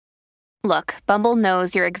Look, Bumble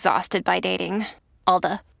knows you're exhausted by dating. All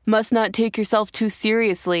the must not take yourself too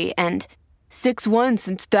seriously and 6'1"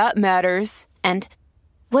 since that matters. And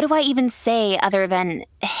what do I even say other than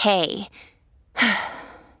hey?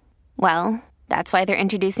 Well, that's why they're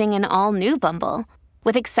introducing an all-new Bumble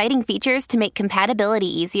with exciting features to make compatibility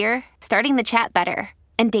easier, starting the chat better,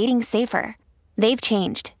 and dating safer. They've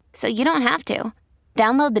changed, so you don't have to.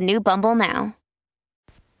 Download the new Bumble now.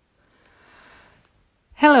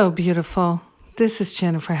 Hello, beautiful. This is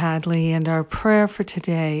Jennifer Hadley, and our prayer for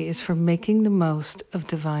today is for making the most of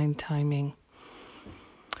divine timing.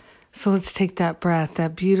 So let's take that breath,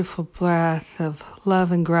 that beautiful breath of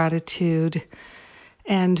love and gratitude,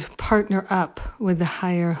 and partner up with the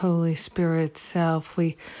higher Holy Spirit self.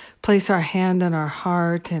 We place our hand on our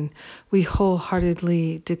heart and we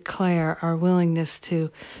wholeheartedly declare our willingness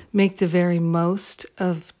to make the very most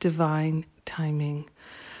of divine timing.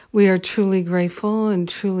 We are truly grateful and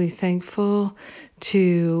truly thankful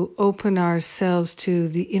to open ourselves to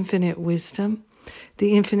the infinite wisdom,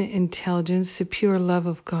 the infinite intelligence, the pure love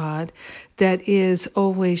of God that is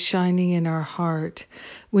always shining in our heart.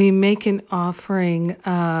 We make an offering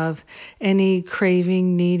of any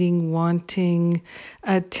craving, needing, wanting,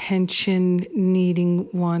 attention, needing,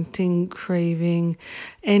 wanting, craving,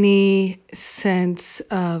 any sense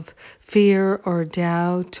of fear or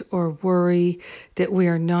doubt or worry that we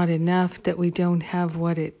are not enough, that we don't have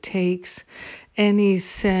what it takes, any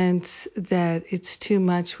sense that it's too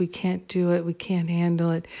much, we can't do it, we can't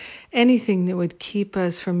handle it, anything that would keep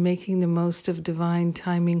us from making the most of divine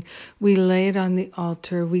timing, we lay it on the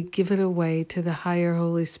altar, we give it away to the higher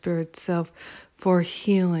Holy Spirit self for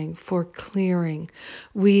healing, for clearing.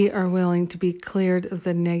 We are willing to be cleared of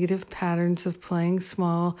the negative patterns of playing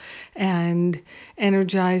small and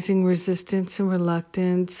energizing resistance and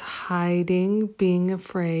reluctance, hiding, being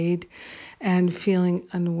afraid, and feeling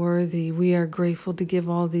unworthy. We are grateful to give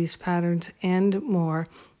all these patterns and more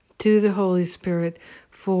to the Holy Spirit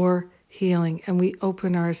for healing, and we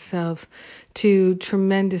open ourselves to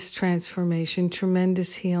tremendous transformation,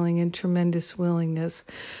 tremendous healing, and tremendous willingness.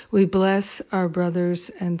 We bless our brothers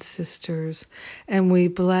and sisters, and we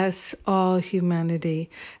bless all humanity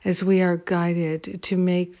as we are guided to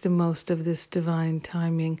make the most of this divine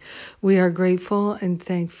timing. We are grateful and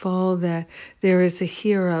thankful that there is a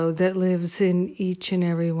hero that lives in each and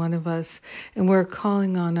every one of us, and we're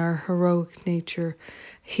calling on our heroic nature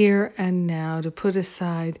here and now to put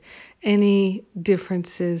aside any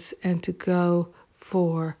differences and to go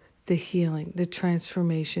for the healing, the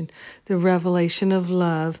transformation. The revelation of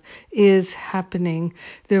love is happening.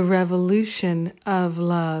 The revolution of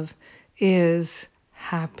love is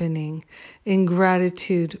happening. In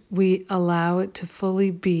gratitude, we allow it to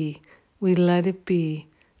fully be. We let it be,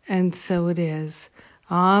 and so it is.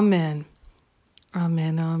 Amen.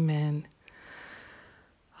 Amen. Amen.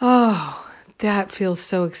 Oh, that feels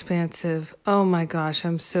so expansive. Oh my gosh,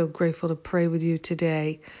 I'm so grateful to pray with you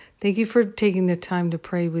today. Thank you for taking the time to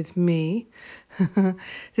pray with me.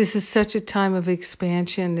 This is such a time of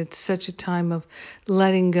expansion. It's such a time of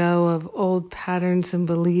letting go of old patterns and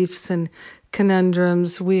beliefs and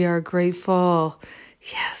conundrums. We are grateful,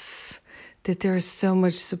 yes, that there is so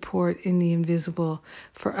much support in the invisible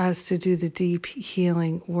for us to do the deep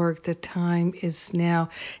healing work. The time is now.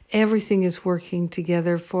 Everything is working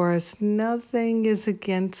together for us. Nothing is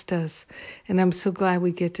against us. And I'm so glad we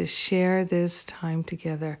get to share this time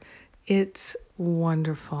together. It's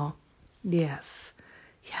wonderful. Yes,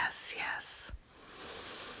 yes, yes.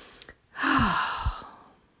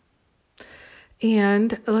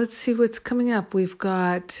 And let's see what's coming up. We've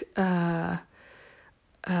got a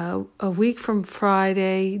week from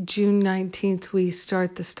Friday, June 19th, we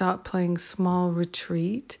start the Stop Playing Small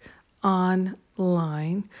retreat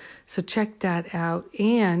online. So check that out.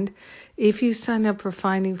 And if you sign up for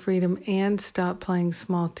Finding Freedom and Stop Playing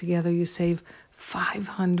Small together, you save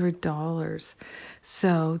 $500.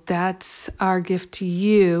 So that's our gift to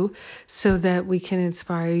you so that we can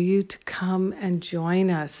inspire you to come and join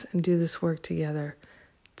us and do this work together.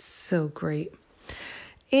 It's so great.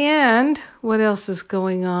 And what else is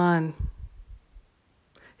going on?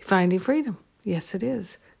 Finding Freedom. Yes, it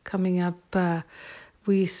is. Coming up,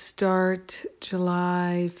 we start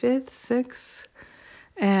July 5th, 6th,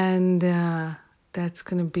 and that's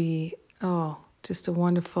going to be, just a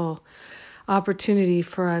wonderful opportunity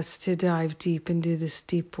for us to dive deep and do this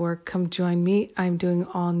deep work. Come join me. I'm doing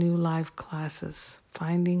all new live classes.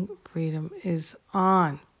 Finding Freedom is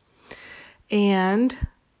on. And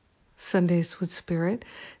Sundays with Spirit.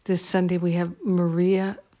 This Sunday we have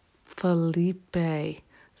Maria Felipe.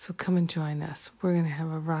 So come and join us. We're going to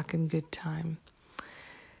have a rockin' good time.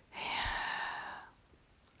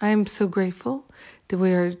 I am so grateful that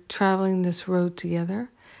we are traveling this road together,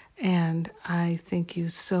 and I thank you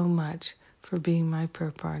so much for being my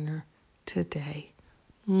prayer partner today.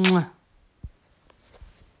 Mwah.